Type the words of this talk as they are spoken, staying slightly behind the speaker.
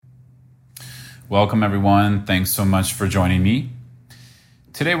Welcome, everyone. Thanks so much for joining me.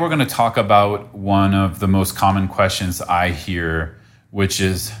 Today, we're going to talk about one of the most common questions I hear, which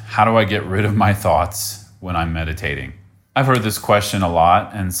is, how do I get rid of my thoughts when I'm meditating? I've heard this question a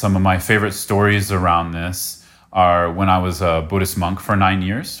lot, and some of my favorite stories around this are when I was a Buddhist monk for 9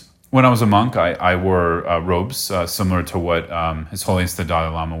 years. When I was a monk, I wore robes similar to what His Holiness the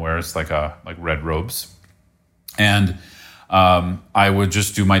Dalai Lama wears, like red robes. And I would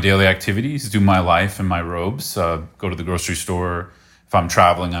just do my daily activities, do my life in my robes, go to the grocery store. If I'm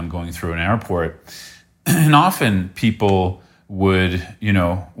traveling, I'm going through an airport. And often people would,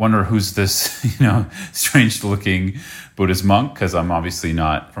 wonder who's this, strange looking Buddhist monk, because I'm obviously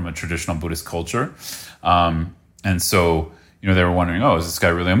not from a traditional Buddhist culture. And so, they were wondering, is this guy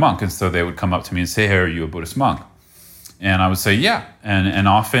really a monk? And so they would come up to me and say, hey, are you a Buddhist monk? And I would say, yeah. And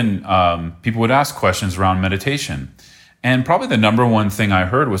often people would ask questions around meditation. And probably the number one thing I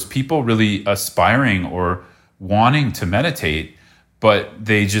heard was people really aspiring or wanting to meditate, but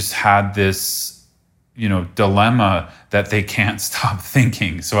they just had this, dilemma that they can't stop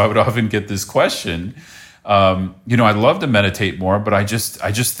thinking. So I would often get this question, I'd love to meditate more, but I just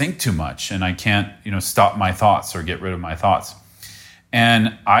think too much and I can't, stop my thoughts or get rid of my thoughts.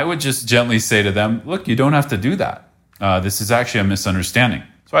 And I would just gently say to them, look, you don't have to do that. This is actually a misunderstanding.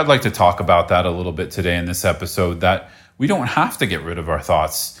 So I'd like to talk about that a little bit today in this episode, that we don't have to get rid of our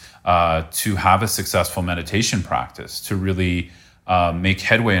thoughts to have a successful meditation practice, to really make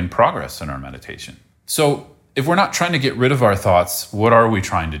headway and progress in our meditation. So if we're not trying to get rid of our thoughts, what are we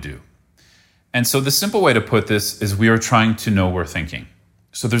trying to do? And so the simple way to put this is we are trying to know we're thinking.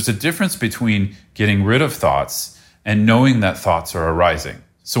 So there's a difference between getting rid of thoughts and knowing that thoughts are arising.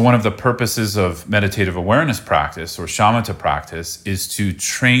 So one of the purposes of meditative awareness practice or shamatha practice is to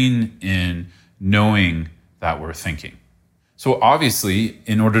train in knowing that we're thinking. So obviously,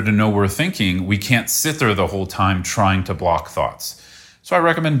 in order to know we're thinking, we can't sit there the whole time trying to block thoughts. So I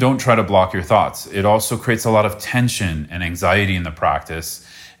recommend don't try to block your thoughts. It also creates a lot of tension and anxiety in the practice.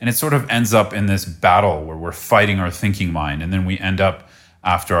 And it sort of ends up in this battle where we're fighting our thinking mind. And then we end up,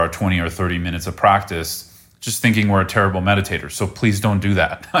 after our 20 or 30 minutes of practice, just thinking we're a terrible meditator. So please don't do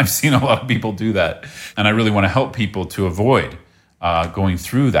that. I've seen a lot of people do that. And I really want to help people to avoid going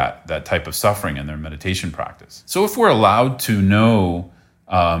through that type of suffering in their meditation practice. So if we're allowed to know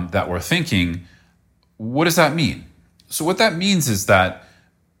that we're thinking, what does that mean? So what that means is that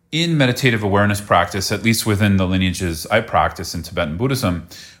in meditative awareness practice, at least within the lineages I practice in Tibetan Buddhism,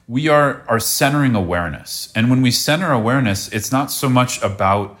 we are centering awareness. And when we center awareness, it's not so much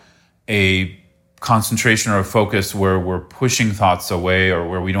about a concentration or a focus where we're pushing thoughts away or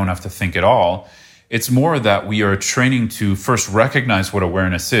where we don't have to think at all. It's more that we are training to first recognize what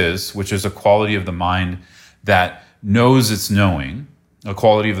awareness is, which is a quality of the mind that knows it's knowing, a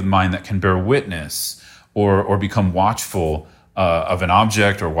quality of the mind that can bear witness or become watchful of an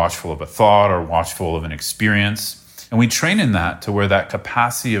object or watchful of a thought or watchful of an experience. And we train in that to where that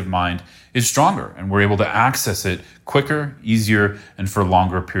capacity of mind is stronger and we're able to access it quicker, easier, and for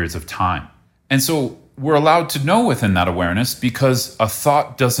longer periods of time. And so we're allowed to know within that awareness because a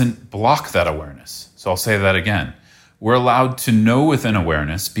thought doesn't block that awareness. So I'll say that again. We're allowed to know within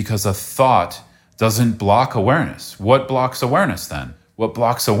awareness because a thought doesn't block awareness. What blocks awareness then? What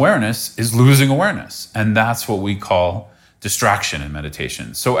blocks awareness is losing awareness. And that's what we call distraction in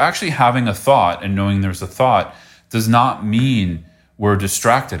meditation. So actually having a thought and knowing there's a thought does not mean we're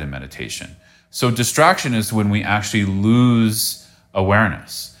distracted in meditation. So distraction is when we actually lose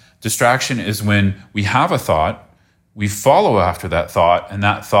awareness. Distraction is when we have a thought, we follow after that thought, and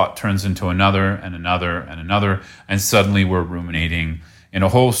that thought turns into another and another and another, and suddenly we're ruminating in a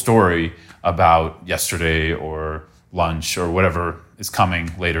whole story about yesterday or lunch or whatever is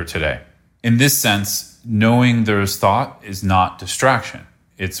coming later today. In this sense, knowing there's thought is not distraction.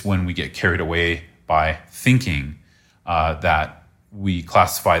 It's when we get carried away by thinking that we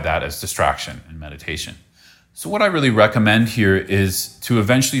classify that as distraction in meditation. So what I really recommend here is to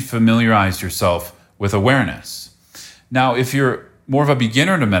eventually familiarize yourself with awareness. Now, if you're more of a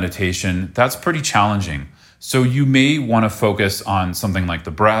beginner to meditation, that's pretty challenging. So you may want to focus on something like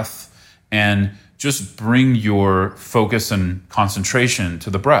the breath and just bring your focus and concentration to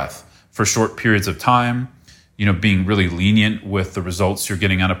the breath for short periods of time, being really lenient with the results you're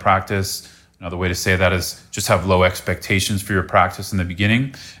getting out of practice. Another way to say that is just have low expectations for your practice in the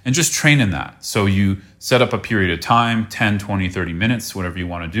beginning and just train in that. So you set up a period of time, 10, 20, 30 minutes, whatever you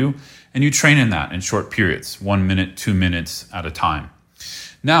want to do, and you train in that in short periods, 1 minute, 2 minutes at a time.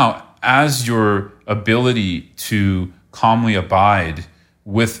 Now, as your ability to calmly abide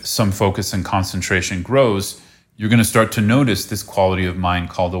with some focus and concentration grows, you're going to start to notice this quality of mind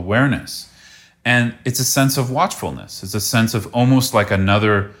called awareness. And it's a sense of watchfulness. It's a sense of almost like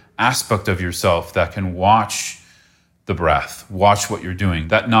another aspect of yourself that can watch the breath, watch what you're doing,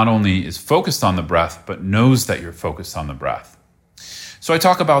 that not only is focused on the breath, but knows that you're focused on the breath. So I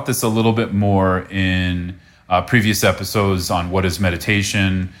talk about this a little bit more in previous episodes on what is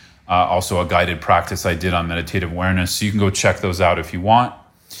meditation, also a guided practice I did on meditative awareness. So you can go check those out if you want.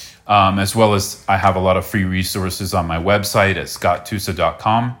 As well as I have a lot of free resources on my website at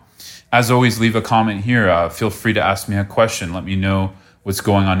scotttusa.com. As always, leave a comment here. Feel free to ask me a question. Let me know what's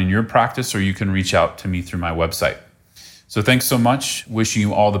going on in your practice, or you can reach out to me through my website. So thanks so much. Wishing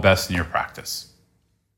you all the best in your practice.